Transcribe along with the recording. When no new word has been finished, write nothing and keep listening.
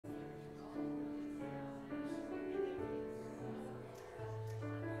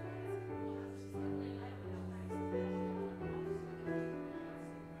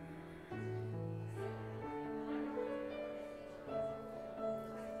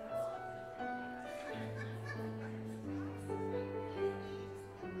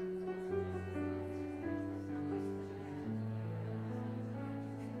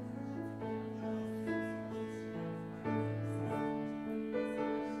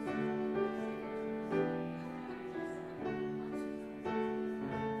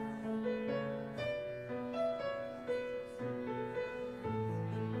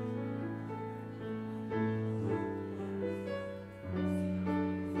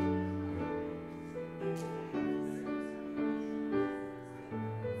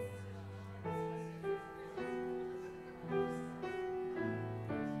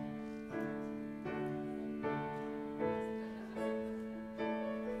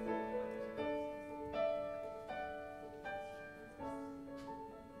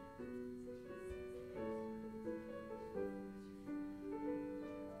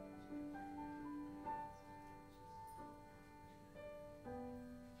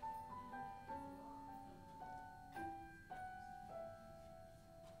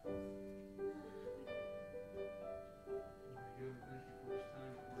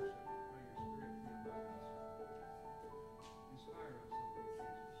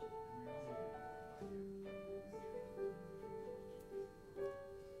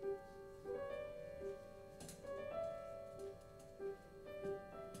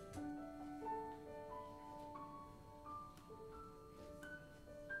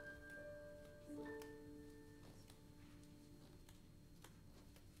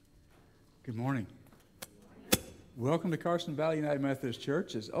Good morning. Welcome to Carson Valley United Methodist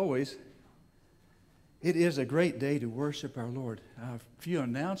Church. As always, it is a great day to worship our Lord. A few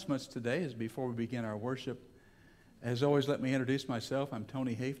announcements today as before we begin our worship. As always, let me introduce myself. I'm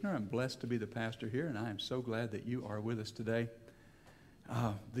Tony Hafner. I'm blessed to be the pastor here, and I am so glad that you are with us today.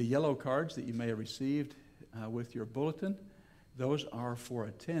 The yellow cards that you may have received with your bulletin, those are for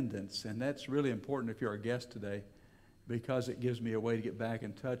attendance, and that's really important if you're a guest today, because it gives me a way to get back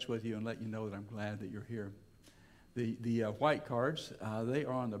in touch with you and let you know that I'm glad that you're here. The white cards, they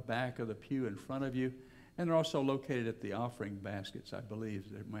are on the back of the pew in front of you, and they're also located at the offering baskets, I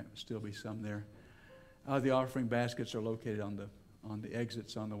believe. There might still be some there. The offering baskets are located on the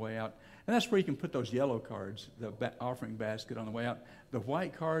exits on the way out. And that's where you can put those yellow cards, the offering basket on the way out. The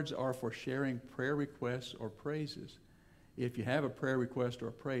white cards are for sharing prayer requests or praises. If you have a prayer request or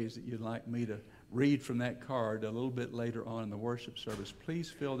a praise that you'd like me to read from that card a little bit later on in the worship service, please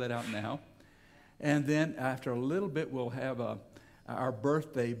fill that out now. And then after a little bit, we'll have our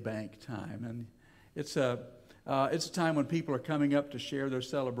birthday bank time. And it's a time when people are coming up to share their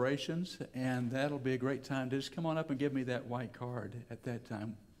celebrations, and that'll be a great time to just come on up and give me that white card at that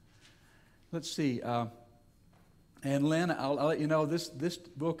time. Let's see. And Lynn, I'll let you know, this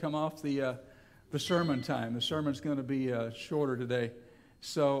will come off the sermon time. The sermon's going to be shorter today.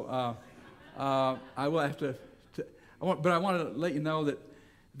 So I will have but I want to let you know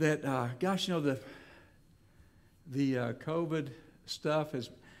that gosh, you know, the COVID stuff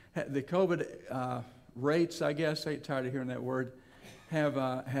the COVID rates, I guess, I get tired of hearing that word,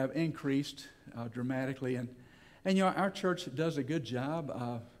 have increased dramatically. And you know, our church does a good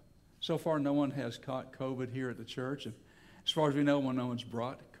job. So far, no one has caught COVID here at the church. And as far as we know, no one's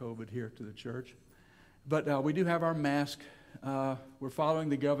brought COVID here to the church. But we do have our mask. We're following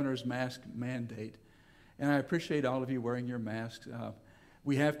the governor's mask mandate. And I appreciate all of you wearing your masks.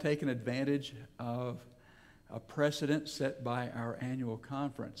 We have taken advantage of a precedent set by our annual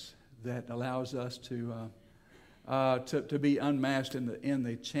conference that allows us to be unmasked in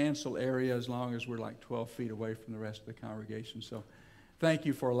the chancel area as long as we're like 12 feet away from the rest of the congregation. So thank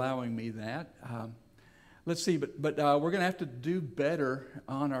you for allowing me that. Let's see, but we're going to have to do better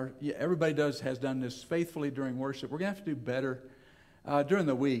on our. Yeah, everybody has done this faithfully during worship. We're going to have to do better during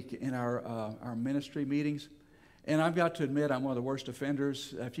the week in our ministry meetings. And I've got to admit, I'm one of the worst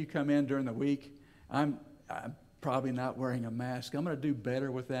offenders. If you come in during the week, I'm probably not wearing a mask. I'm going to do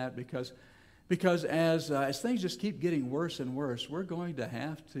better with that because as things just keep getting worse and worse, we're going to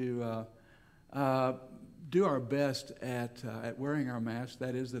have to do our best at wearing our mask.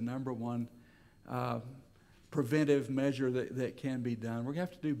 That is the number one preventive measure that can be done. We're going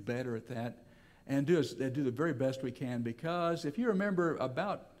to have to do better at that and do the very best we can, because if you remember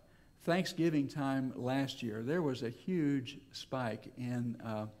about Thanksgiving time last year, there was a huge spike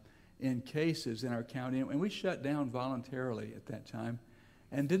in cases in our county, and we shut down voluntarily at that time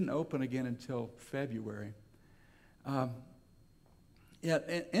and didn't open again until February.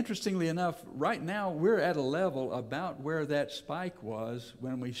 Interestingly enough, right now we're at a level about where that spike was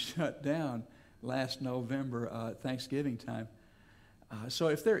when we shut down last November, Thanksgiving time. So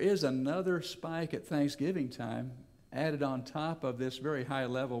if there is another spike at Thanksgiving time added on top of this very high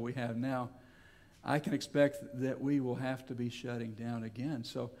level we have now, I can expect that we will have to be shutting down again.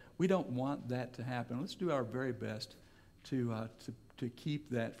 So we don't want that to happen. Let's do our very best to keep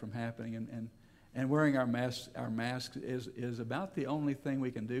that from happening. And wearing our masks is about the only thing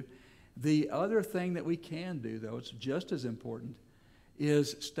we can do. The other thing that we can do, though, it's just as important,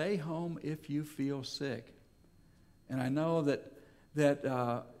 is stay home if you feel sick. And I know that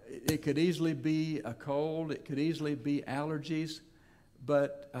it could easily be a cold, it could easily be allergies,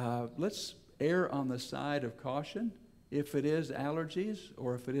 but let's err on the side of caution. If it is allergies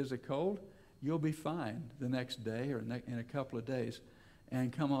or if it is a cold, you'll be fine the next day or in a couple of days,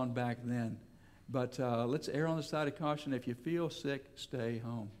 and come on back then. But let's err on the side of caution. If you feel sick, stay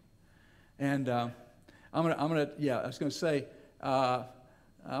home. And I'm gonna say. I'm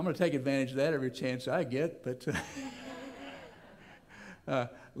going to take advantage of that every chance I get, but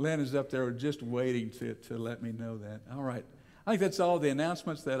Lynn is up there just waiting to let me know that. All right. I think that's all the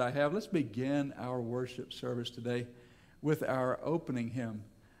announcements that I have. Let's begin our worship service today with our opening hymn.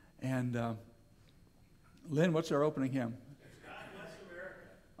 And Lynn, what's our opening hymn? God Bless America.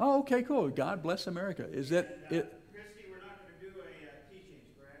 Oh, okay, cool. God Bless America. Is that it? Christy, we're not going to do a key change,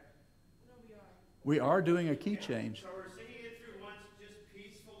 correct? No, we are. We are doing a key change. So we're singing it through once just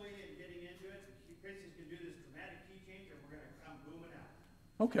peacefully and getting into it. Christy's going to do this dramatic key change, and we're going to come booming out.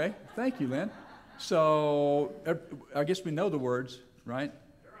 Okay, thank you, Lynn. So I guess we know the words, right?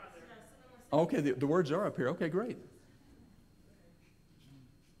 They're on there. Okay, the words are up here. Okay, great.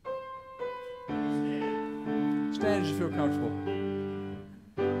 stand as you feel comfortable.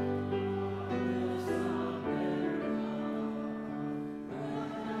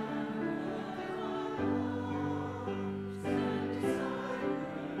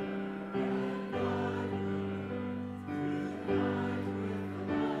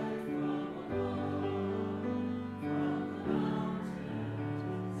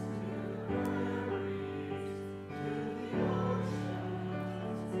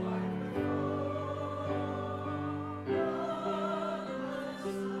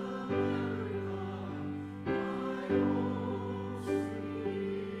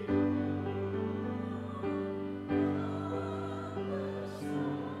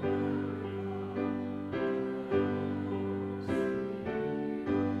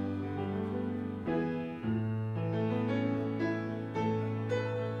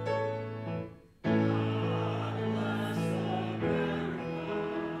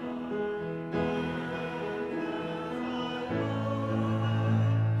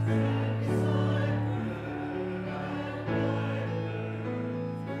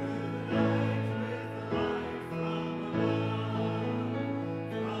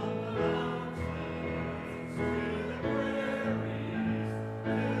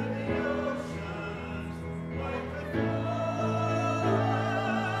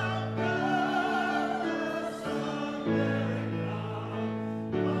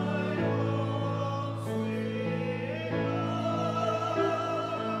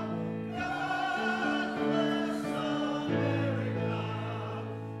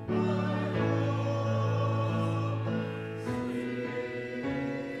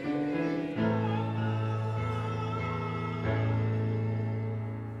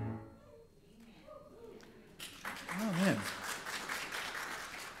 Amen.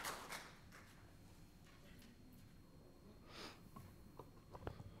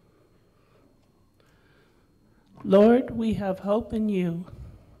 Lord, we have hope in you.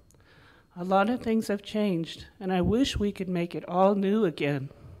 A lot of things have changed, and I wish we could make it all new again.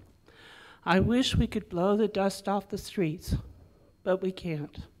 I wish we could blow the dust off the streets, but we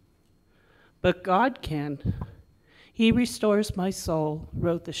can't. But God can. He restores my soul,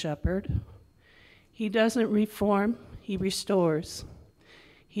 wrote the shepherd. He doesn't reform, he restores.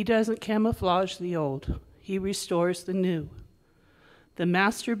 He doesn't camouflage the old, he restores the new. The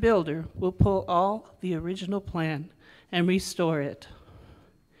master builder will pull all the original plan and restore it.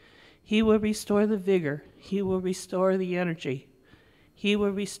 He will restore the vigor, he will restore the energy, he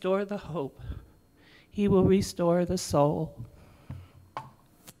will restore the hope, he will restore the soul.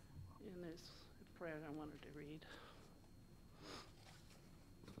 In this prayer I wanted to read.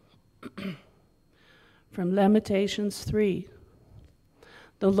 From Lamentations 3.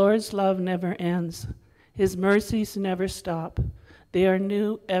 The Lord's love never ends. His mercies never stop. They are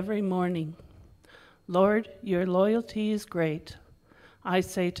new every morning. Lord, your loyalty is great. I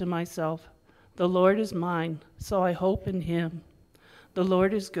say to myself, the Lord is mine, so I hope in him. The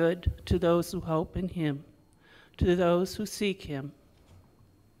Lord is good to those who hope in him, to those who seek him.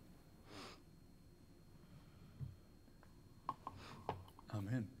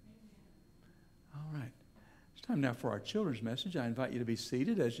 Amen. All right. It's time now for our children's message. I invite you to be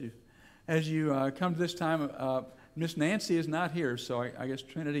seated as you come to this time. Miss Nancy is not here, so I guess,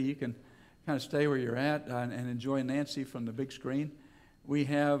 Trinity, you can kind of stay where you're at and enjoy Nancy from the big screen. We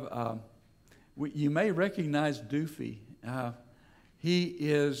have, you may recognize Doofy. He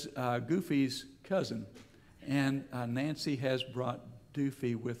is Goofy's cousin, and Nancy has brought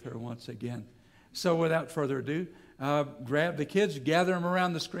Doofy with her once again. So without further ado, grab the kids, gather them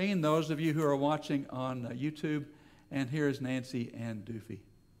around the screen, those of you who are watching on YouTube, and here is Nancy and Doofy.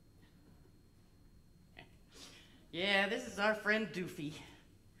 Yeah, this is our friend Doofy.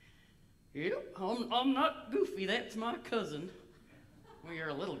 Yep, I'm not Goofy, that's my cousin. Well, you're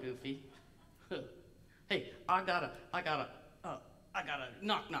a little goofy. Hey, I got a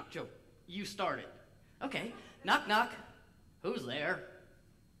knock-knock joke. You start it. Okay, knock-knock. Who's there?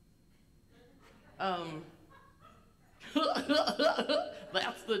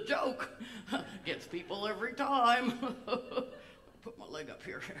 That's the joke. Gets people every time. Put my leg up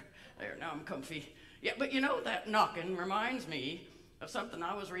here. There, now I'm comfy. Yeah, but you know, that knocking reminds me of something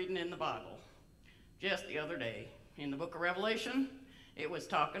I was reading in the Bible just the other day. In the book of Revelation, it was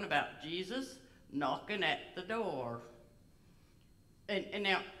talking about Jesus knocking at the door. And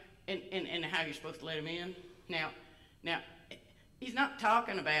how you're supposed to let him in. Now, he's not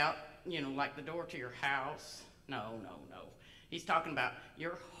talking about, like the door to your house. No. He's talking about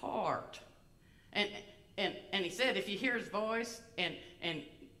your heart. And he said if you hear his voice and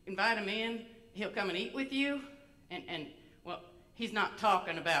invite him in, he'll come and eat with you. And he's not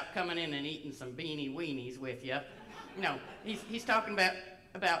talking about coming in and eating some beanie weenies with you. No, he's talking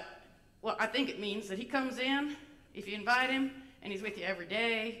about, well, I think it means that he comes in, if you invite him, and he's with you every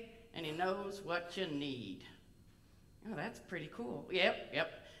day, and he knows what you need. Oh, that's pretty cool. Yep.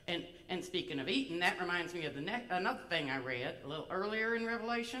 And speaking of eating, that reminds me of another thing I read a little earlier in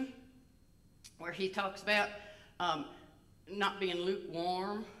Revelation, where he talks about not being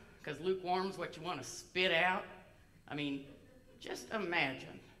lukewarm, because lukewarm's what you want to spit out. I mean, just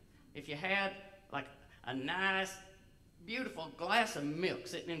imagine if you had like a nice, beautiful glass of milk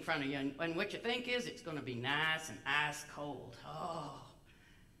sitting in front of you, and what you think is it's going to be nice and ice cold. Oh,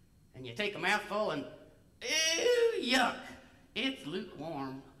 and you take a mouthful and, ew, yuck, it's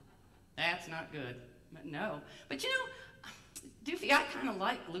lukewarm. That's not good. But no. But you know, Doofy, I kind of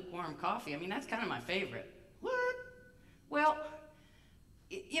like lukewarm coffee. I mean, that's kind of my favorite. What? Well,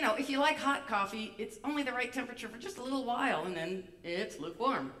 you know, if you like hot coffee, it's only the right temperature for just a little while, and then it's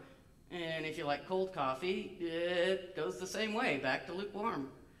lukewarm. And if you like cold coffee, it goes the same way, back to lukewarm.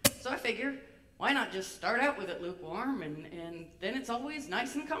 So I figure, why not just start out with it lukewarm, and then it's always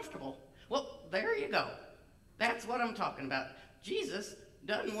nice and comfortable. Well, there you go. That's what I'm talking about. Jesus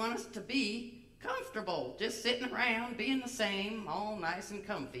doesn't want us to be comfortable, just sitting around, being the same, all nice and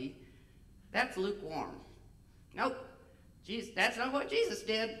comfy. That's lukewarm. Nope. That's not what Jesus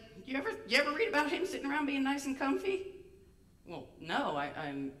did. You ever read about him sitting around being nice and comfy? Well, no.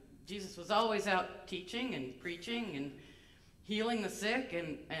 Jesus was always out teaching and preaching and healing the sick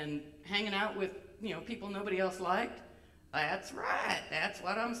and hanging out with, you know, people nobody else liked. That's right. That's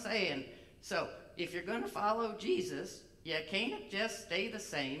what I'm saying. So if you're going to follow Jesus, you can't just stay the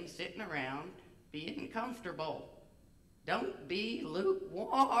same, sitting around, being comfortable. Don't be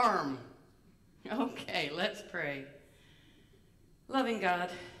lukewarm. Okay, let's pray. Loving God,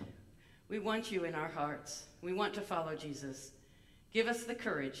 we want you in our hearts. We want to follow Jesus. Give us the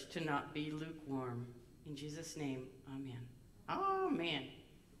courage to not be lukewarm. In Jesus' name, amen. Amen.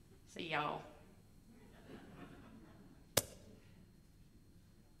 See y'all.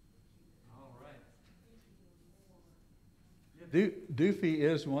 Doofy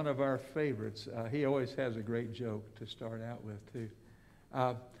is one of our favorites. He always has a great joke to start out with, too.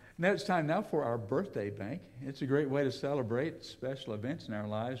 Now it's time now for our birthday bank. It's a great way to celebrate special events in our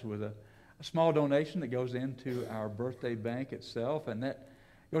lives with a small donation that goes into our birthday bank itself, and that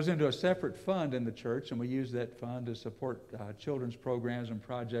goes into a separate fund in the church, and we use that fund to support children's programs and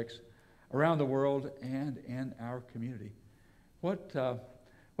projects around the world and in our community. What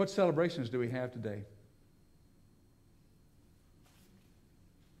celebrations do we have today?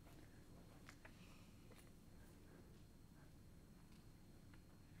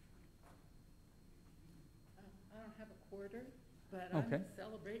 But okay. I'm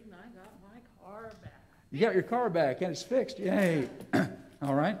celebrating I got my car back. You got your car back and it's fixed. Yay.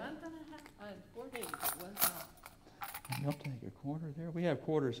 All right. I'm going to have 4 days. It was not. You'll take a quarter there. We have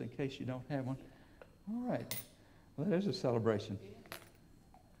quarters in case you don't have one. All right. Well, that is a celebration.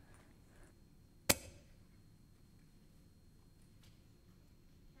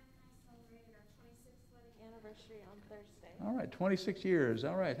 Anniversary on Thursday. All right, 26 years.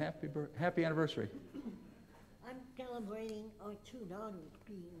 All right, happy anniversary. I'm celebrating our 2 daughters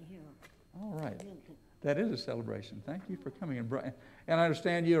being here. All right. That is a celebration. Thank you for coming. And I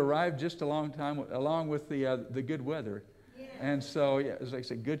understand you arrived just a long time along with the good weather. Yeah. And so, yeah, as I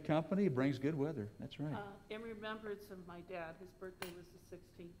said, good company brings good weather. That's right. In remembrance of my dad, his birthday was the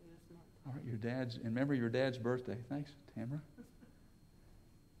 16th of this month. All right, remember your dad's birthday. Thanks, Tamara.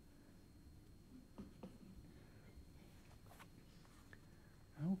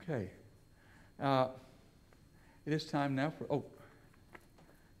 Okay. It is time now for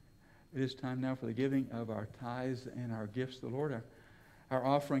the giving of our tithes and our gifts to the Lord, our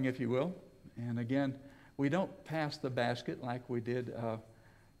offering, if you will. And again, we don't pass the basket like we did.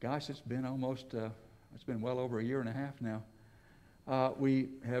 It's been well over a year and a half now. We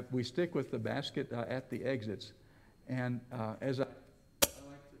stick with the basket at the exits, and as I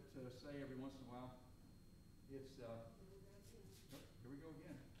like to say every once in a while, it's here we go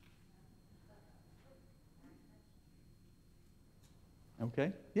again.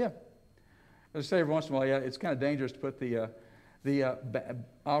 Okay, yeah. As I say every once in a while, yeah, it's kind of dangerous to put the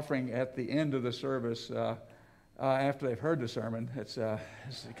offering at the end of the service after they've heard the sermon. It's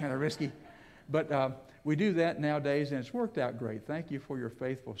kind of risky. But we do that nowadays, and it's worked out great. Thank you for your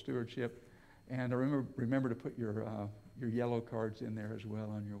faithful stewardship. And remember to put your yellow cards in there as well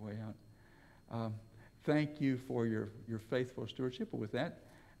on your way out. Thank you for your faithful stewardship. But with that,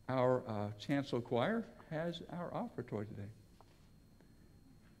 our chancel choir has our offertory today.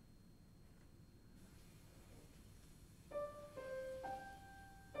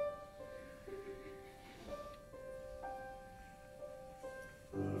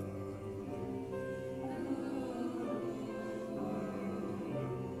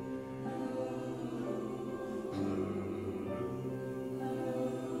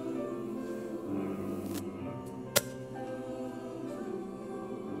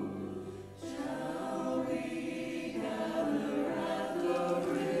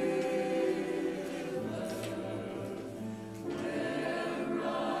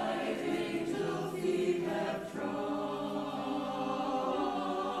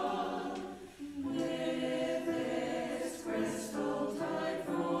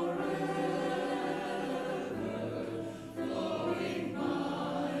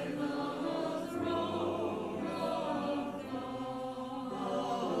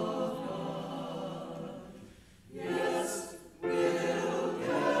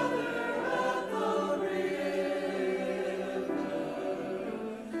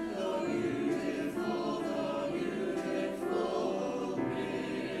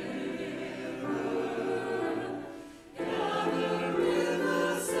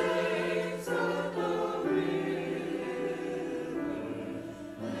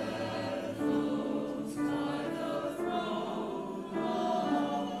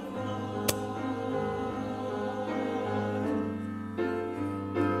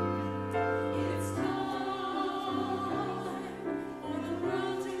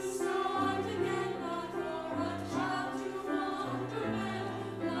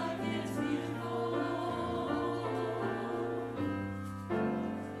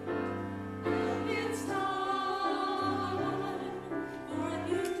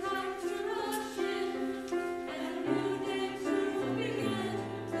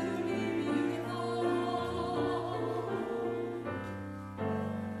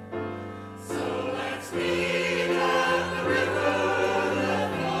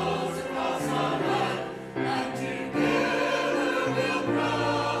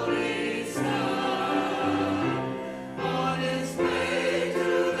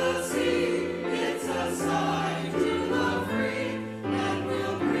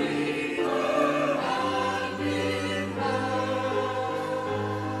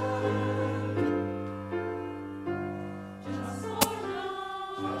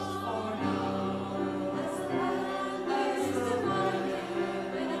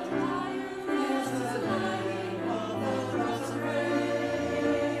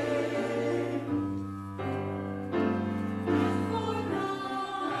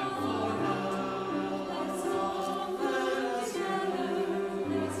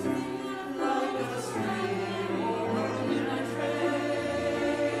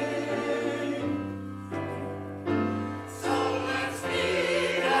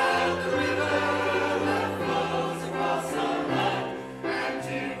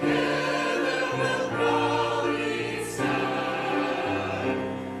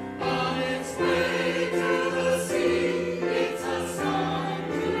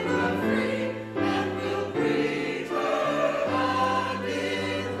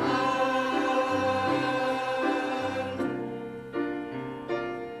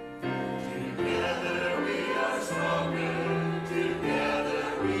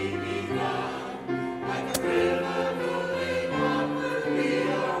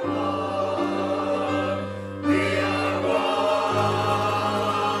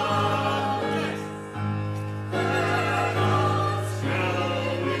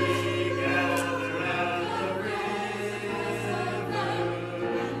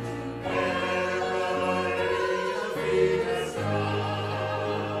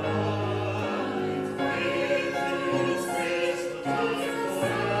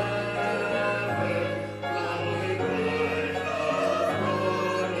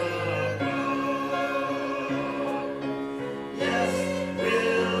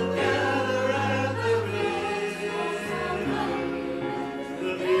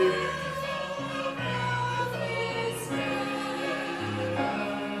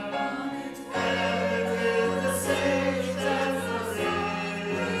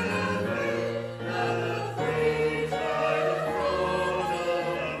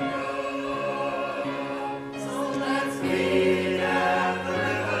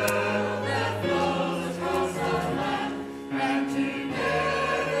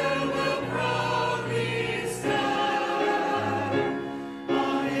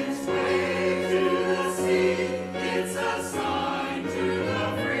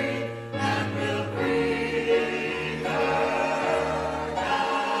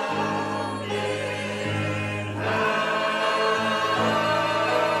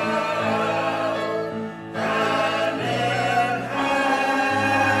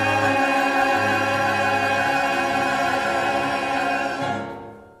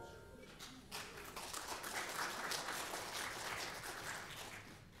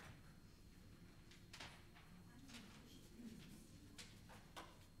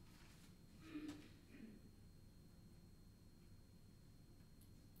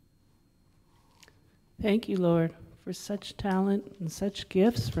 Thank you, Lord, for such talent and such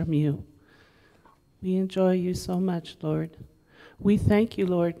gifts from you. We enjoy you so much, Lord. We thank you,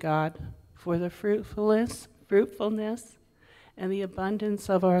 Lord God, for the fruitfulness and the abundance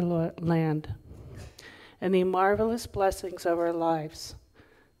of our land and the marvelous blessings of our lives.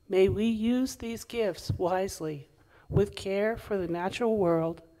 May we use these gifts wisely, with care for the natural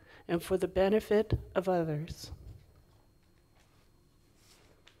world and for the benefit of others.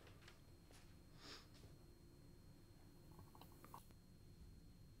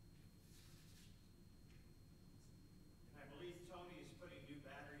 And I believe Tony is putting new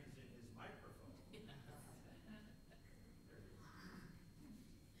batteries in his microphone.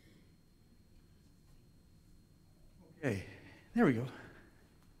 Okay, there we go.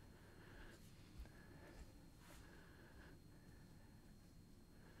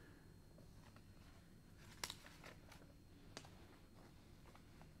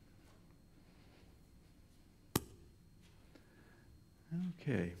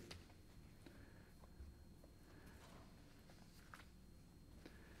 Okay.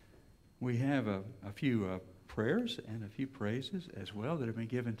 We have a few prayers and a few praises as well that have been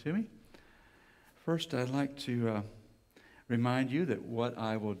given to me. First, I'd like to remind you that what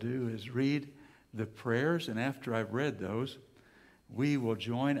I will do is read the prayers, and after I've read those, we will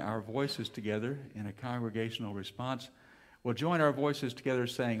join our voices together in a congregational response. We'll join our voices together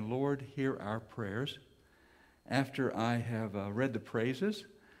saying, Lord, hear our prayers. After I have read the praises,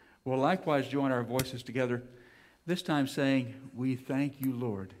 we'll likewise join our voices together, this time saying, we thank you,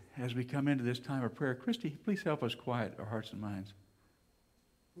 Lord. As we come into this time of prayer, Christy, please help us quiet our hearts and minds.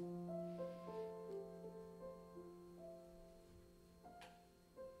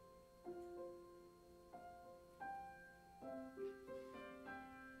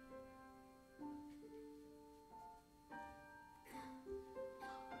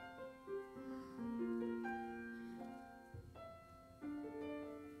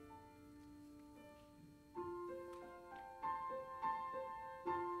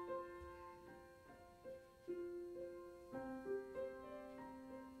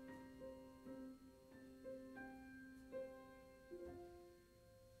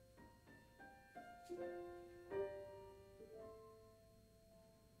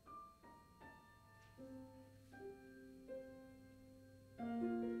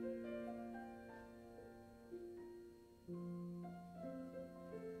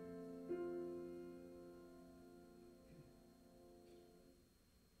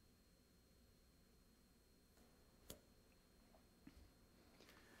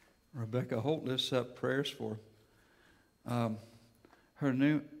 Rebecca Holt lifts up prayers for her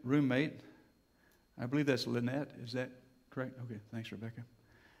new roommate. I believe that's Lynette. Is that correct? Okay, thanks, Rebecca.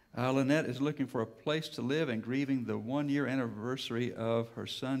 Lynette is looking for a place to live and grieving the 1-year anniversary of her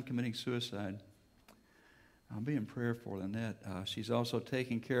son committing suicide. I'll be in prayer for Lynette. She's also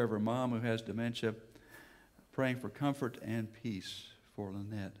taking care of her mom who has dementia, praying for comfort and peace for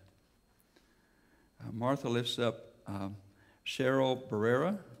Lynette. Martha lifts up Cheryl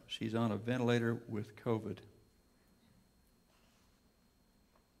Barrera. She's on a ventilator with COVID.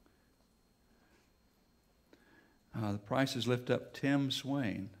 The Prices lift up Tim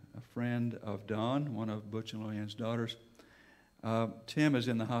Swain, a friend of Dawn, one of Butch and Luann's daughters. Tim is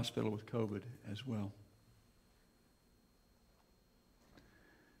in the hospital with COVID as well.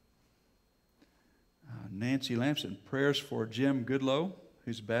 Nancy Lamson, prayers for Jim Goodlow,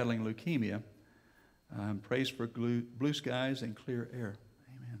 who's battling leukemia. Prays for blue skies and clear air.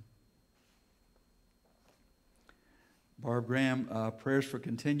 Amen. Barb Graham, prayers for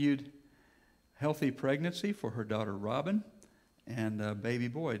continued healthy pregnancy for her daughter Robin and baby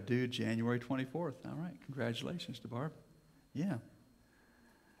boy due January 24th. All right, congratulations to Barb. Yeah.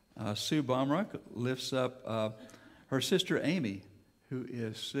 Sue Baumruck lifts up her sister Amy, who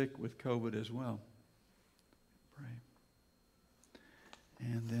is sick with COVID as well. Pray.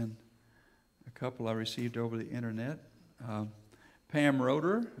 And then a couple I received over the internet. Pam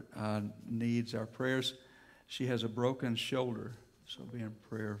Roeder needs our prayers. She has a broken shoulder, so be in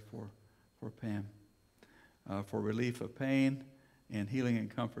prayer for Pam, for relief of pain and healing and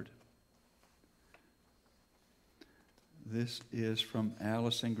comfort. This is from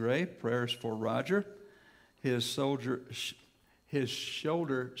Allison Gray. Prayers for Roger. His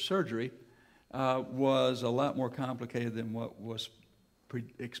shoulder surgery was a lot more complicated than what was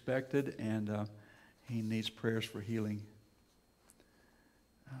expected, and he needs prayers for healing.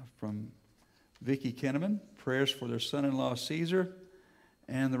 From Vicki Kenneman, prayers for their son-in-law Caesar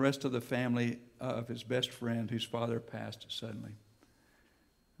and the rest of the family of his best friend whose father passed suddenly.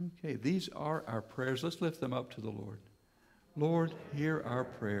 Okay, these are our prayers. Let's lift them up to the Lord. Lord, hear our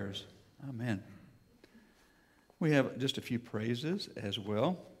prayers. Amen. We have just a few praises as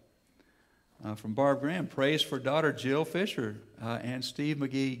well. From Barb Graham, praise for daughter Jill Fisher and Steve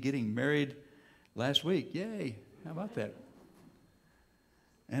McGee getting married last week. Yay! How about that?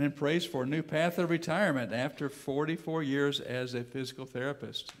 And in praise for a new path of retirement after 44 years as a physical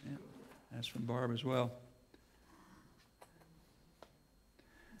therapist. Yeah, that's from Barb as well.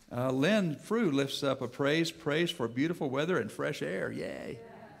 Lynn Frew lifts up a praise for beautiful weather and fresh air. Yay!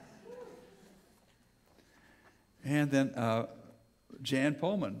 And then Jan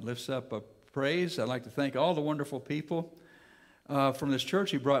Pullman lifts up a praise. I'd like to thank all the wonderful people from this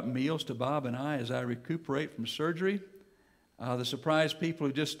church who brought meals to Bob and I as I recuperate from surgery. The surprise people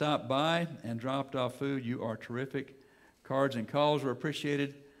who just stopped by and dropped off food, you are terrific. Cards and calls were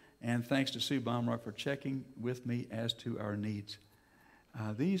appreciated. And thanks to Sue Baumrock for checking with me as to our needs.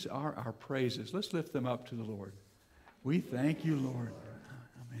 These are our praises. Let's lift them up to the Lord. We thank you, Lord.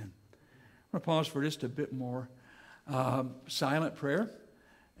 Amen. I'm going to pause for just a bit more silent prayer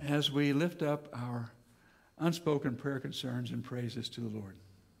as we lift up our unspoken prayer concerns and praises to the Lord.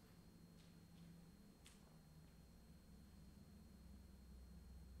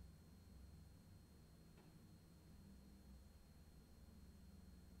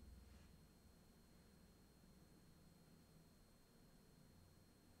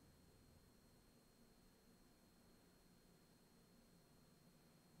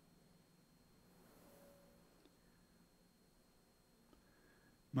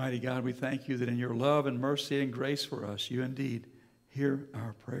 Mighty God, we thank you that in your love and mercy and grace for us, you indeed hear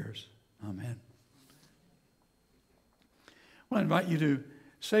our prayers. Amen. Well, I invite you to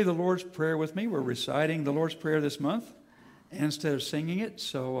say the Lord's Prayer with me. We're reciting the Lord's Prayer this month instead of singing it.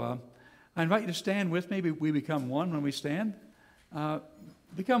 So I invite you to stand with me. We become one when we stand.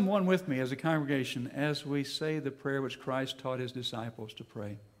 Become one with me as a congregation as we say the prayer which Christ taught his disciples to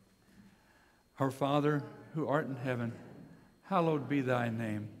pray. Our Father, who art in heaven, hallowed be thy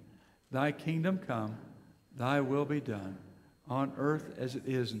name. Thy kingdom come, thy will be done, on earth as it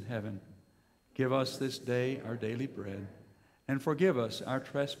is in heaven. Give us this day our daily bread, and forgive us our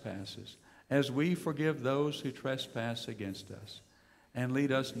trespasses, as we forgive those who trespass against us. And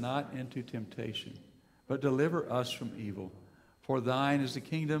lead us not into temptation, but deliver us from evil. For thine is the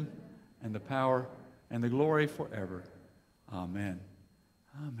kingdom, and the power, and the glory forever. Amen.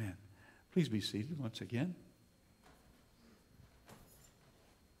 Amen. Please be seated once again.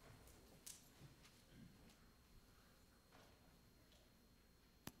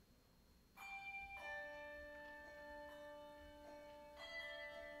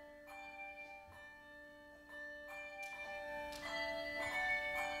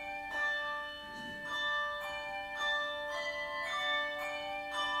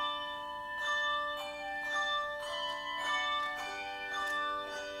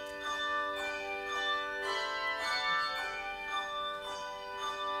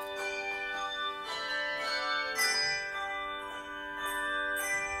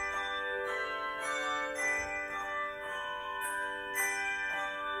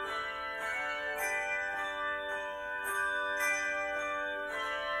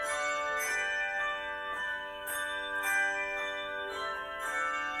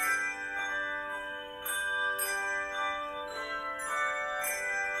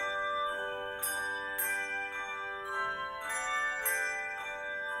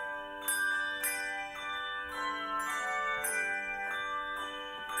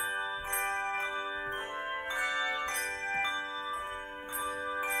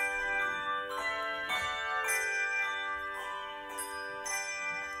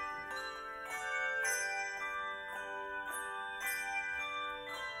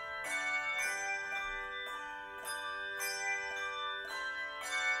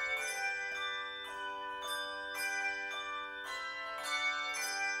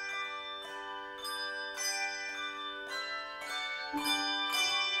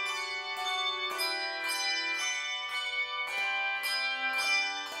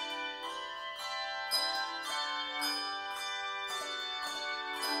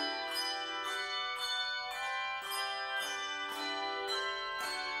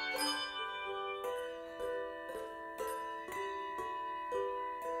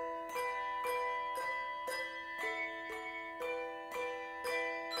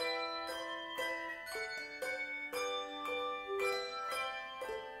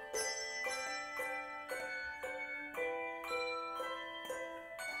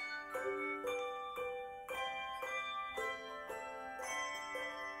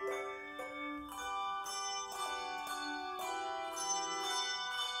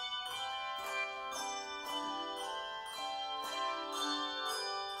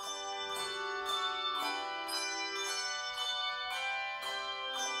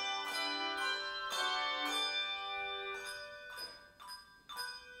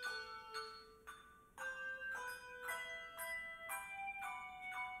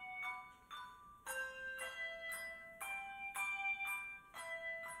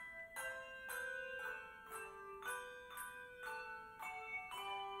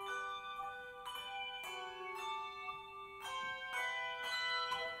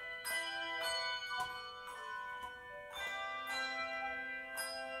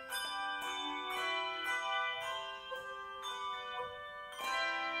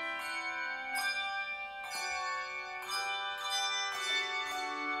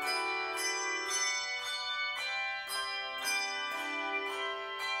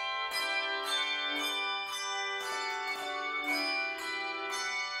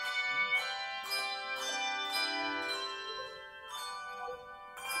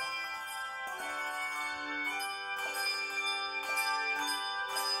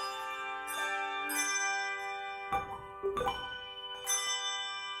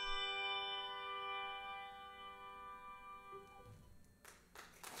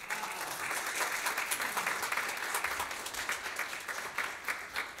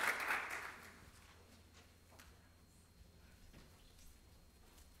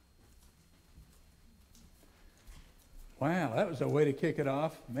 Wow, that was a way to kick it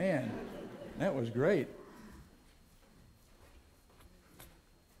off. Man, that was great.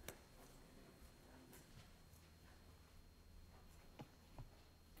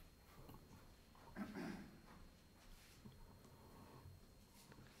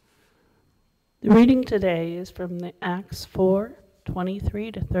 The reading today is from the Acts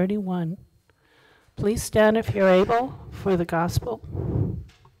 4:23 to 31. Please stand if you're able for the gospel.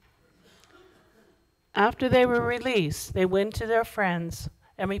 After they were released, they went to their friends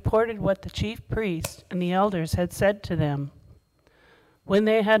and reported what the chief priests and the elders had said to them. When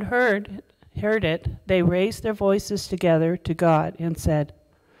they had heard it, they raised their voices together to God and said,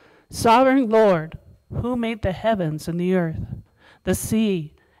 Sovereign Lord, who made the heavens and the earth, the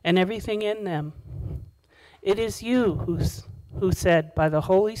sea, and everything in them? It is you who said by the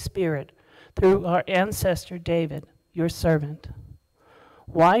Holy Spirit through our ancestor David, your servant,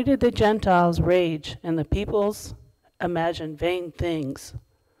 why did the Gentiles rage and the peoples imagine vain things?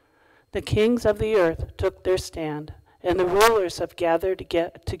 The kings of the earth took their stand, and the rulers have gathered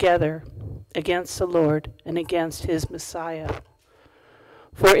together against the Lord and against his Messiah.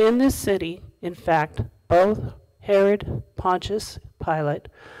 For in this city, in fact, both Herod, Pontius Pilate,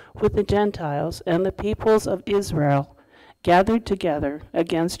 with the Gentiles and the peoples of Israel, gathered together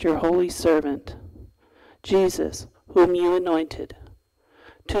against your holy servant, Jesus, whom you anointed,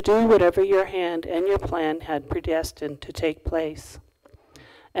 to do whatever your hand and your plan had predestined to take place.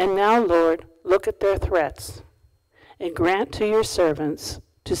 And now, Lord, look at their threats, and grant to your servants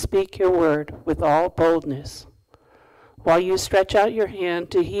to speak your word with all boldness, while you stretch out your hand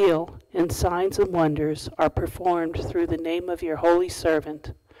to heal, and signs and wonders are performed through the name of your holy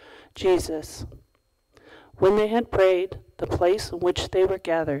servant, Jesus. When they had prayed, the place in which they were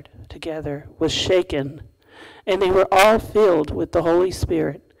gathered together was shaken, and they were all filled with the Holy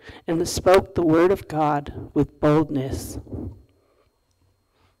Spirit, and spoke the word of God with boldness.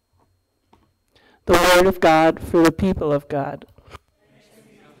 The word of God for the people of God.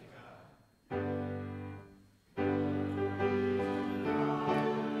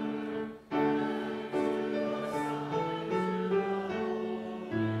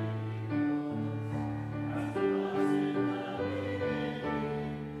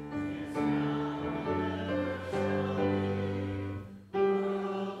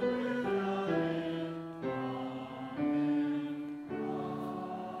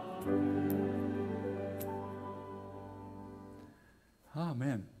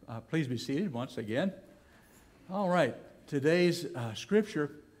 Amen. Please be seated once again. All right. Today's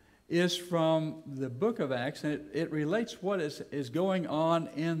scripture is from the book of Acts, and it relates what is going on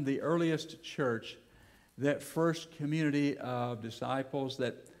in the earliest church, that first community of disciples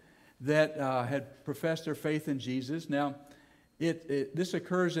that had professed their faith in Jesus. Now, this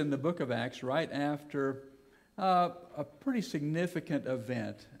occurs in the book of Acts right after a pretty significant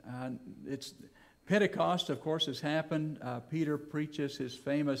event. It's Pentecost, of course, has happened. Peter preaches his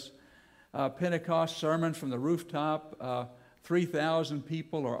famous Pentecost sermon from the rooftop. 3,000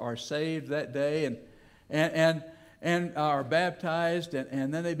 people are saved that day and are baptized,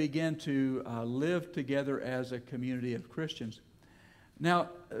 and then they begin to live together as a community of Christians.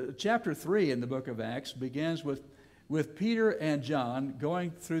 Now, chapter 3 in the book of Acts begins with Peter and John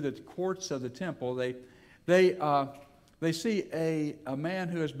going through the courts of the temple. They see a man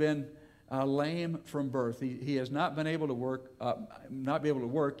who has been lame from birth. He has not been able to work.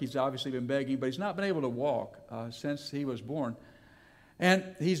 He's obviously been begging, but he's not been able to walk since he was born.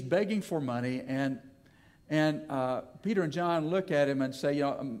 And he's begging for money, and Peter and John look at him and say,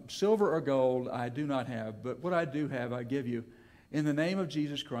 silver or gold I do not have, but what I do have I give you. In the name of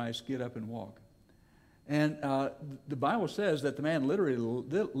Jesus Christ, get up and walk. And the Bible says that the man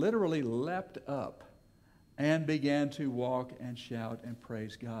literally leapt up and began to walk and shout and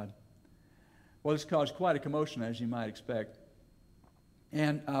praise God. Well, this caused quite a commotion, as you might expect.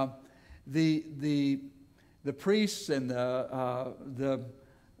 And the priests and the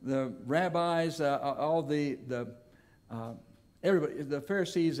rabbis, all everybody, the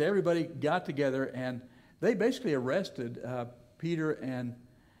Pharisees, everybody got together, and they basically arrested Peter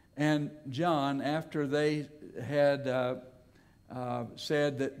and John after they had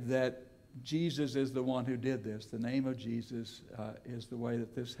said that Jesus is the one who did this. The name of Jesus is the way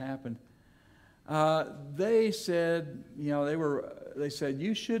that this happened. They said, they said,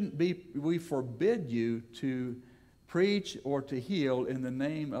 you shouldn't be, we forbid you to preach or to heal in the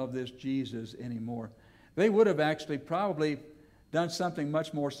name of this Jesus anymore. They would have actually probably done something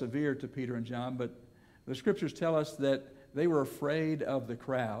much more severe to Peter and John, but the scriptures tell us that they were afraid of the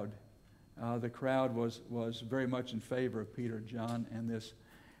crowd. The crowd was very much in favor of Peter and John and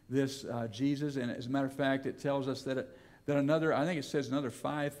this Jesus. And as a matter of fact, it tells us that that another, I think it says another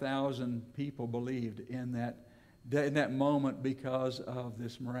 5,000 people believed in that moment because of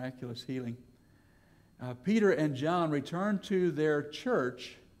this miraculous healing. Peter and John returned to their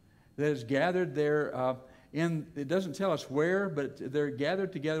church that is gathered there it doesn't tell us where, but they're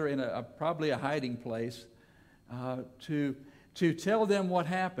gathered together in probably a hiding place to tell them what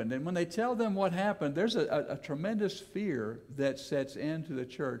happened. And when they tell them what happened, there's a tremendous fear that sets into the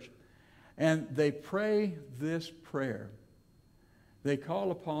church. And they pray this prayer. They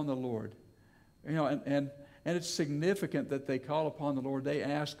call upon the Lord. You know, and it's significant that they call upon the Lord. They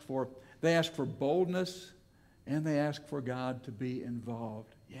ask for boldness, and they ask for God to be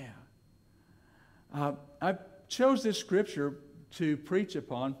involved. Yeah. I chose this scripture to preach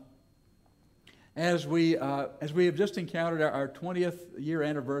upon as we have just encountered our 20th year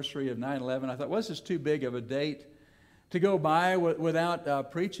anniversary of 9/11. I thought, well, this is too big of a date to go by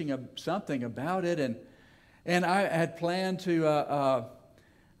without preaching something about it. And I had planned to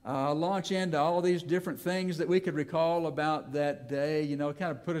launch into all these different things that we could recall about that day, you know,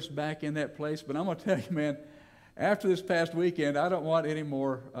 kind of put us back in that place. But I'm going to tell you, man, after this past weekend, I don't want any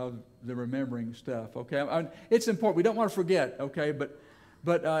more of the remembering stuff, okay? It's important. We don't want to forget, okay? But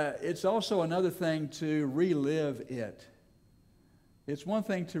it's also another thing to relive it. It's one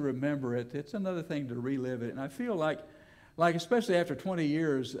thing to remember it. It's another thing to relive it. And I feel like especially after 20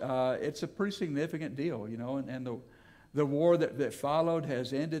 years, it's a pretty significant deal, you know, and the war that followed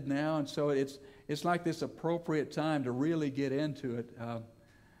has ended now, and so it's like this appropriate time to really get into it.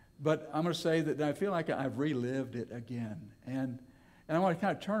 But I'm going to say that I feel like I've relived it again. And I want to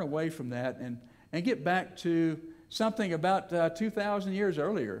kind of turn away from that and get back to something about 2,000 years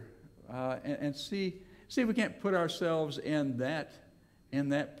earlier and see if we can't put ourselves in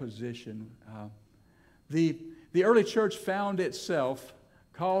that position. The early church found itself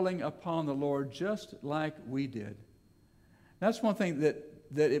calling upon the Lord just like we did. That's one thing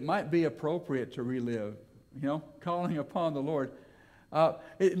that it might be appropriate to relive, you know, calling upon the Lord. All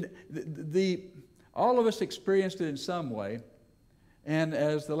of us experienced it in some way, and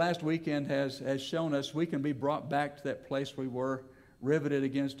as the last weekend has shown us, we can be brought back to that place we were, riveted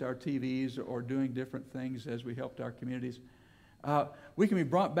against our TVs or doing different things as we helped our communities. We can be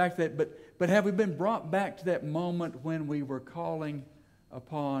brought back to that, but have we been brought back to that moment when we were calling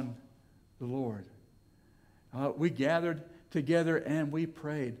upon the Lord? We gathered together and we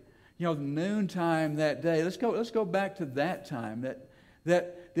prayed. You know, noontime that day. Let's go back to that time.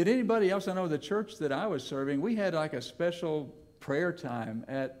 That did anybody else? I know the church that I was serving, we had like a special prayer time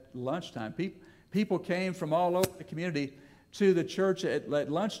at lunchtime. People came from all over the community to the church at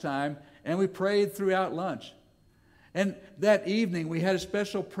lunchtime, and we prayed throughout lunch. And that evening, we had a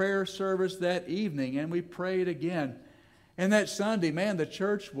special prayer service that evening, and we prayed again. And that Sunday, man, the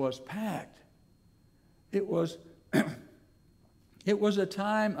church was packed. It was a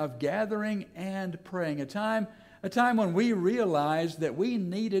time of gathering and praying, a time when we realized that we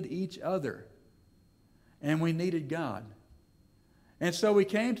needed each other and we needed God. And so we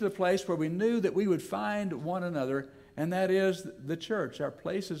came to the place where we knew that we would find one another, and that is the church, our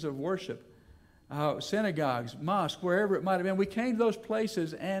places of worship, synagogues, mosques, wherever it might have been. We came to those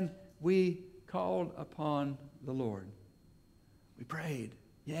places and we called upon the Lord. We prayed.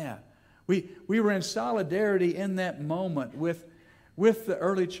 Yeah. We were in solidarity in that moment with the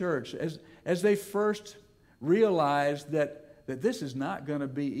early church as they first realized that this is not going to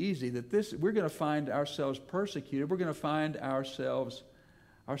be easy, that we're going to find ourselves persecuted, we're going to find ourselves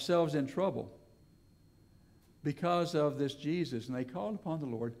in trouble because of this Jesus. And they called upon the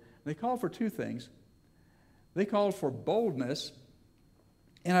Lord. They called for two things. They called for boldness,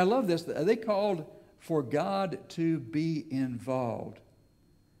 and I love this. They called for God to be involved.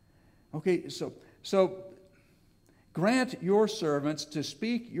 Okay, so grant your servants to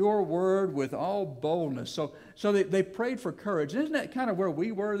speak your word with all boldness. So they prayed for courage. Isn't that kind of where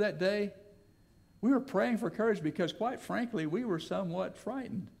we were that day? We were praying for courage because, quite frankly, we were somewhat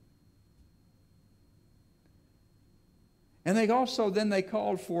frightened. And they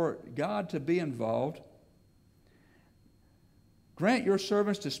called for God to be involved. Grant your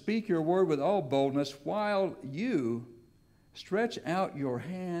servants to speak your word with all boldness while you stretch out your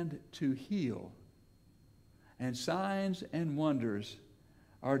hand to heal. And signs and wonders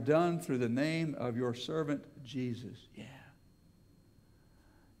are done through the name of your servant Jesus. Yeah.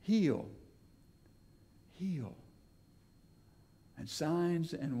 Heal. Heal. And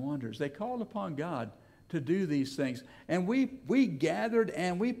signs and wonders. They called upon God to do these things. And we gathered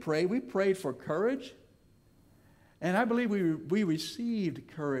and we prayed. We prayed for courage. And I believe we received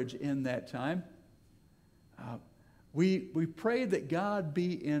courage in that time. We prayed that God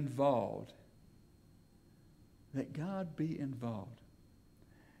be involved. that God be involved.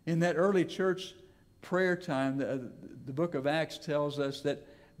 In that early church prayer time, the book of Acts tells us that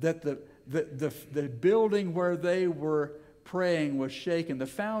the building where they were praying was shaken. The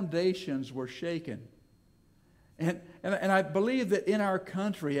foundations were shaken. And I believe that in our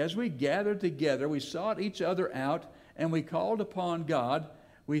country, as we gathered together, we sought each other out and we called upon God.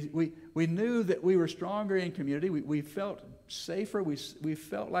 We knew that we were stronger in community. We felt safer. We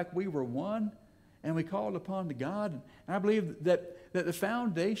felt like we were one. And we called upon God. And I believe that the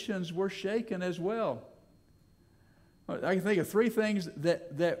foundations were shaken as well. I can think of three things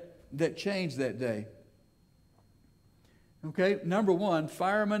that changed that day. Okay, number one,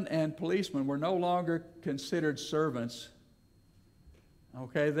 firemen and policemen were no longer considered servants.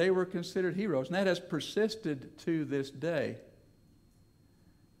 Okay, they were considered heroes, and that has persisted to this day.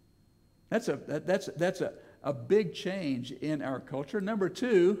 That's a big change in our culture. Number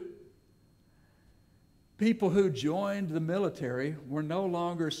two, people who joined the military were no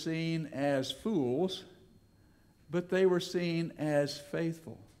longer seen as fools, but they were seen as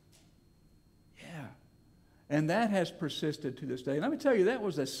faithful. Yeah. And that has persisted to this day. And let me tell you, that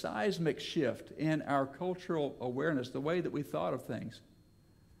was a seismic shift in our cultural awareness, the way that we thought of things.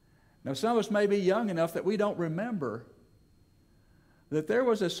 Now, some of us may be young enough that we don't remember that there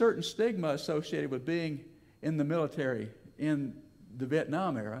was a certain stigma associated with being in the military in the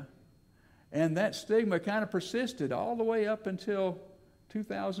Vietnam era. And that stigma kind of persisted all the way up until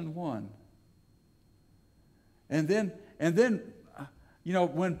 2001. And then you know,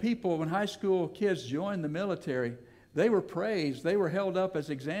 when high school kids joined the military, they were praised. They were held up as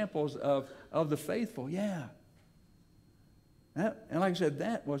examples of the faithful. Yeah. And like I said,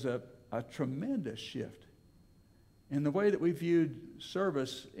 that was a tremendous shift in the way that we viewed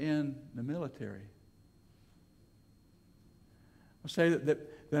service in the military. I'll say that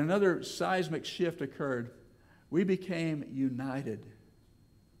another seismic shift occurred. We became united.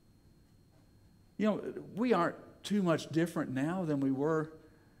 You know, we aren't too much different now than we were,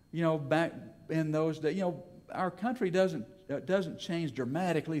 you know, back in those days. You know, our country doesn't change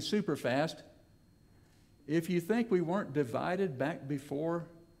dramatically super fast. If you think we weren't divided back before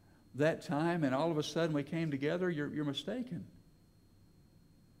that time and all of a sudden we came together, you're mistaken.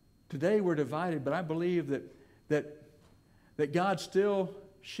 Today we're divided, but I believe that God still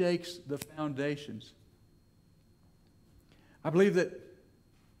shakes the foundations. I believe that.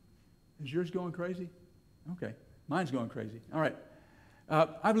 Is yours going crazy? Okay. Mine's going crazy. All right.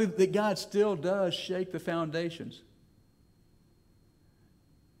 I believe that God still does shake the foundations.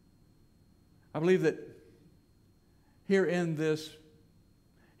 I believe that here in this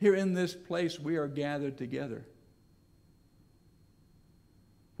place we are gathered together.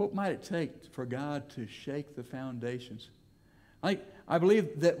 What might it take for God to shake the foundations? I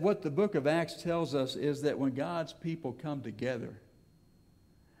believe that what the book of Acts tells us is that when God's people come together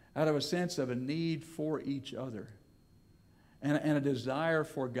out of a sense of a need for each other and a desire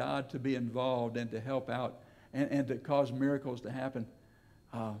for God to be involved and to help out and to cause miracles to happen,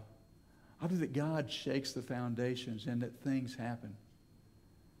 I believe that God shakes the foundations and that things happen.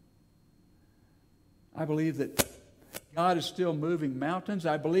 I believe that God is still moving mountains.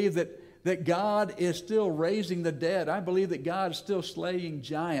 I believe that God is still raising the dead. I believe that God is still slaying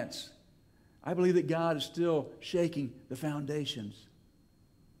giants. I believe that God is still shaking the foundations.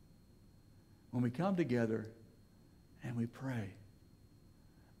 When we come together and we pray,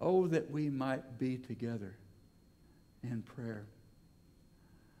 oh, that we might be together in prayer.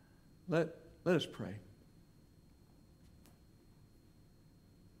 Let us pray.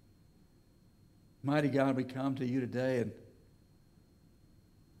 Mighty God, we come to you today, and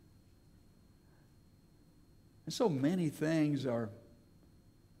so many things are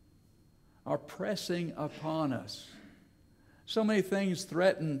pressing upon us. So many things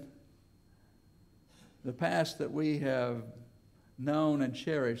threaten the past that we have known and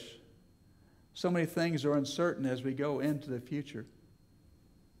cherished. So many things are uncertain as we go into the future.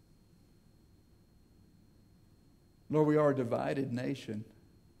 Lord, we are a divided nation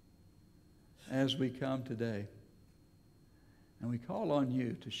as we come today. And we call on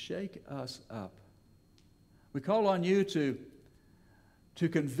you to shake us up. We call on you to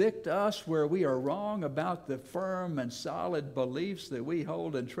convict us where we are wrong about the firm and solid beliefs that we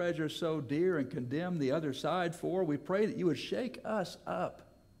hold and treasure so dear and condemn the other side for. We pray that you would shake us up.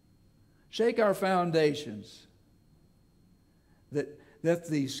 Shake our foundations. That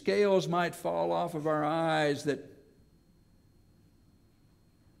the scales might fall off of our eyes, that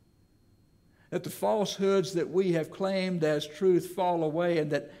the falsehoods that we have claimed as truth fall away,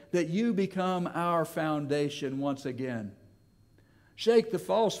 and that you become our foundation once again. Shake the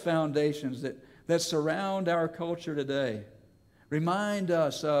false foundations that that surround our culture today. Remind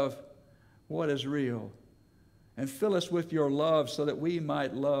us of what is real, and fill us with your love so that we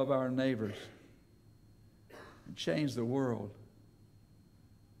might love our neighbors and change the world.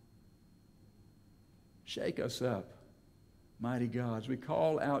 Shake us up, mighty God, as we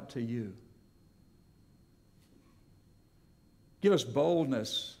call out to you. Give us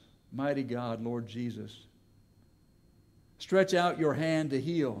boldness, mighty God, Lord Jesus. Stretch out your hand to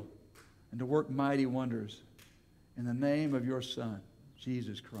heal and to work mighty wonders in the name of your Son,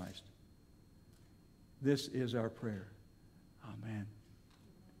 Jesus Christ. This is our prayer. Amen.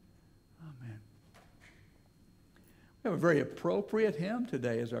 Amen. We have a very appropriate hymn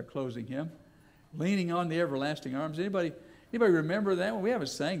today as our closing hymn, Leaning on the Everlasting Arms. Anybody remember that one? We haven't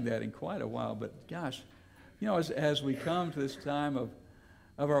sang that in quite a while, but gosh, you know, as we come to this time of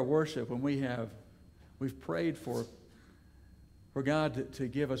our worship, when we've prayed for God to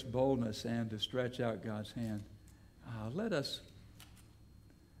give us boldness and to stretch out God's hand, let us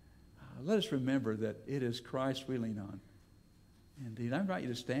remember that it is Christ we lean on. Indeed, I invite you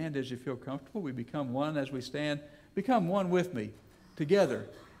to stand as you feel comfortable. We become one as we stand. Become one with me together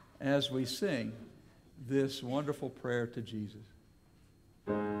as we sing this wonderful prayer to Jesus.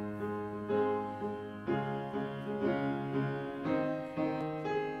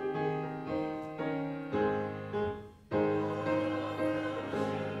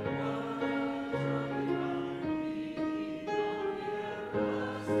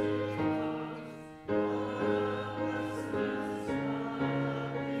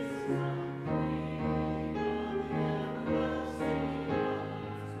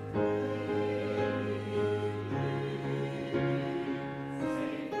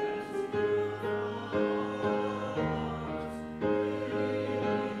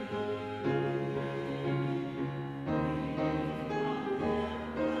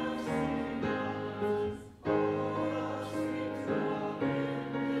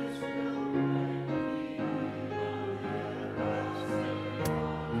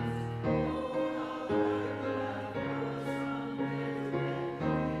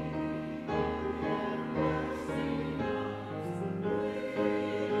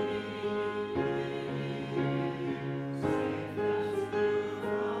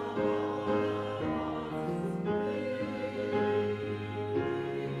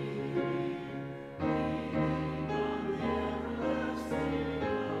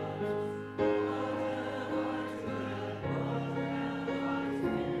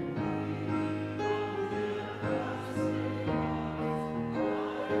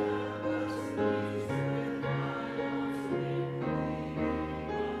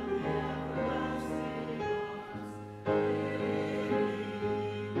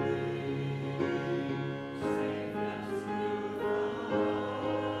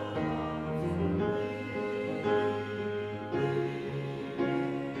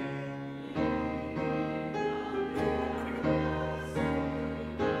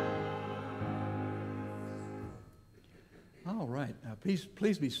 All right. Now,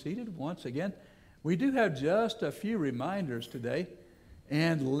 please be seated once again. We do have just a few reminders today,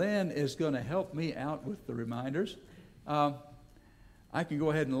 and Lynn is going to help me out with the reminders. I can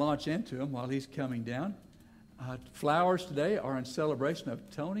go ahead and launch into them while he's coming down. Flowers today are in celebration of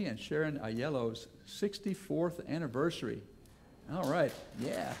Tony and Sharon Aiello's 64th anniversary. All right.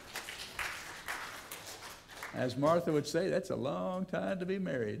 Yeah. As Martha would say, that's a long time to be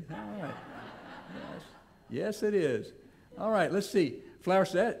married. All right. Yes, it is. All right, let's see.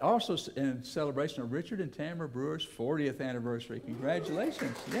 Flowers today also in celebration of Richard and Tamara Brewer's 40th anniversary.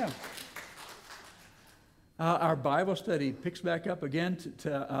 Congratulations. Yeah. Our Bible study picks back up again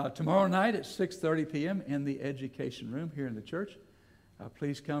tomorrow night at 6:30 p.m. in the education room here in the church.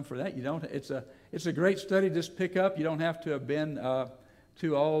 Please come for that. It's a great study to just pick up. You don't have to have been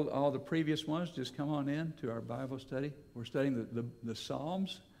to all the previous ones. Just come on in to our Bible study. We're studying the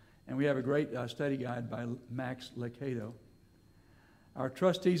Psalms, and we have a great study guide by Max Lucado. Our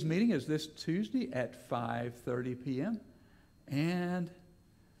trustees meeting is this Tuesday at 5:30 p.m. And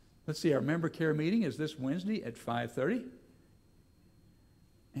let's see, our member care meeting is this Wednesday at 5:30.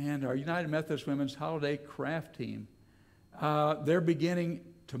 And our United Methodist Women's Holiday Craft Team, they're beginning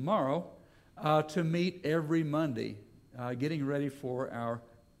tomorrow to meet every Monday, getting ready for our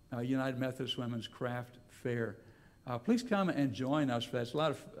United Methodist Women's Craft Fair. Please come and join us for that. It's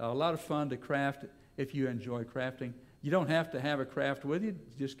a lot of fun to craft if you enjoy crafting. You don't have to have a craft with you.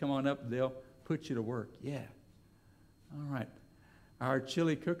 Just come on up. They'll put you to work. Yeah. All right. Our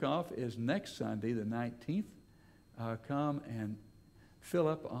chili cook-off is next Sunday, the 19th. Come and fill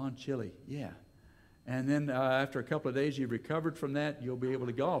up on chili. Yeah. And then after a couple of days you've recovered from that, you'll be able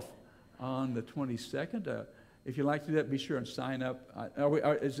to golf on the 22nd. If you'd like to do that, be sure and sign up.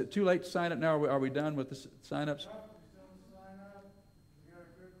 Is it too late to sign up now? Are we done with the sign-ups?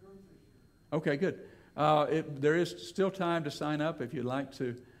 Okay, good. There is still time to sign up if you'd like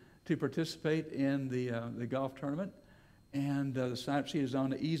to participate in the golf tournament. And the sign-up sheet is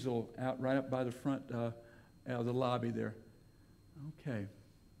on the easel right up by the front of the lobby there. Okay.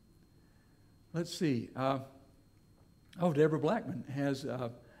 Let's see. Deborah Blackman has,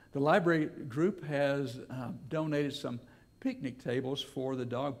 the library group has donated some picnic tables for the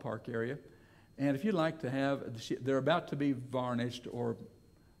dog park area. And if you'd like to have, they're about to be varnished or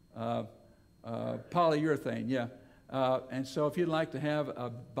polyurethane, yeah. And so if you'd like to have a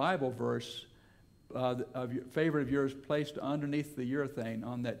Bible verse of your favorite of yours placed underneath the urethane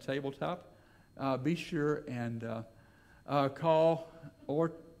on that tabletop, be sure and call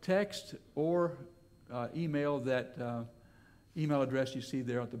or text or email that email address you see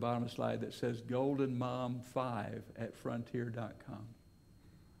there at the bottom of the slide that says goldenmom5@frontier.com.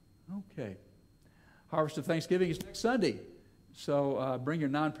 Okay. Harvest of Thanksgiving is next Sunday. So bring your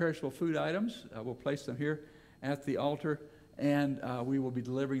non-perishable food items. We'll place them here at the altar, and we will be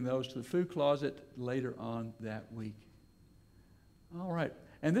delivering those to the food closet later on that week. All right.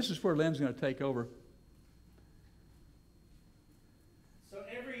 And this is where Lynn's going to take over. So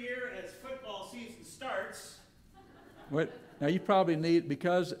every year as football season starts. What? Now you probably need,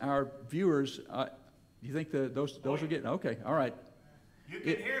 because our viewers, you think those are getting, okay, all right. You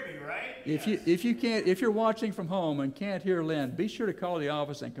can hear me, right? If you're watching from home and can't hear Lynn, be sure to call the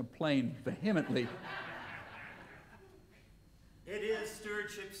office and complain vehemently. It is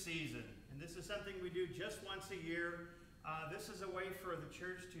stewardship season, and this is something we do just once a year. This is a way for the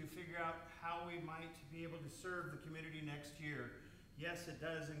church to figure out how we might be able to serve the community next year. Yes, it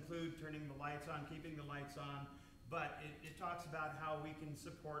does include turning the lights on, keeping the lights on, but it talks about how we can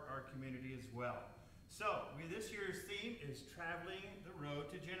support our community as well. So, this year's theme is Traveling the Road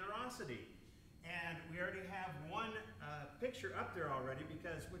to Generosity. And we already have one picture up there already,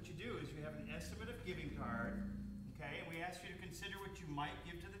 because what you do is you have an estimate of giving card, okay? And we ask you to consider what you might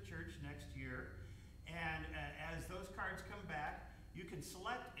give to the church next year. And as those cards come back, you can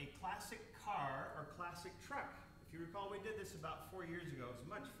select a classic car or classic truck. If you recall, we did this about 4 years ago. It was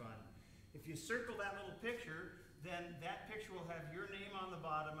much fun. If you circle that little picture, then that picture will have your name on the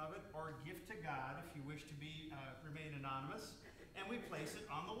bottom of it, or gift to God if you wish to remain anonymous, and we place it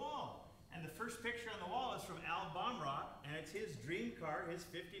on the wall. And the first picture on the wall is from Al Baumrock, and it's his dream car, his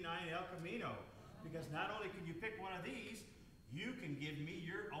 59 El Camino. Because not only can you pick one of these, you can give me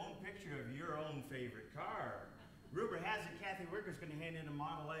your own picture of your own favorite car. Rumor has it Kathy Worker's going to hand in a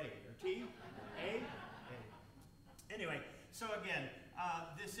Model A, or T? A? A. Anyway, so again,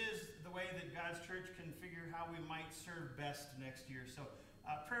 this is the way that God's church can figure how we might serve best next year. So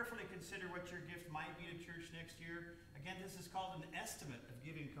prayerfully consider what your gift might be to church next year. Again, this is called an estimate of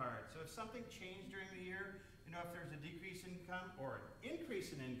giving card. So if something changed during the year, if there's a decrease in income or an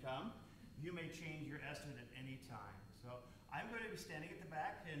increase in income, you may change your estimate at any time. So I'm going to be standing at the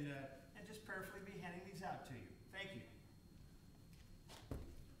back and just prayerfully be handing these out to you. Thank you.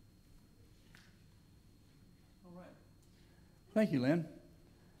 All right. Thank you, Lynn.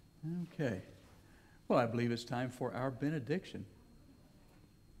 Okay. Well, I believe it's time for our benediction.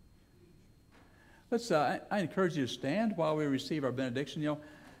 Let's. I encourage you to stand while we receive our benediction.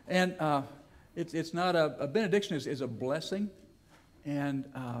 And it's not a benediction is a blessing, and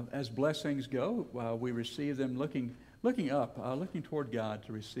as blessings go, we receive them looking up, looking toward God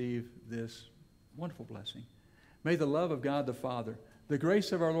to receive this wonderful blessing. May the love of God the Father, the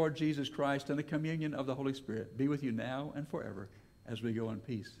grace of our Lord Jesus Christ, and the communion of the Holy Spirit be with you now and forever as we go in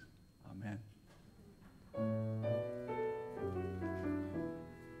peace. Amen.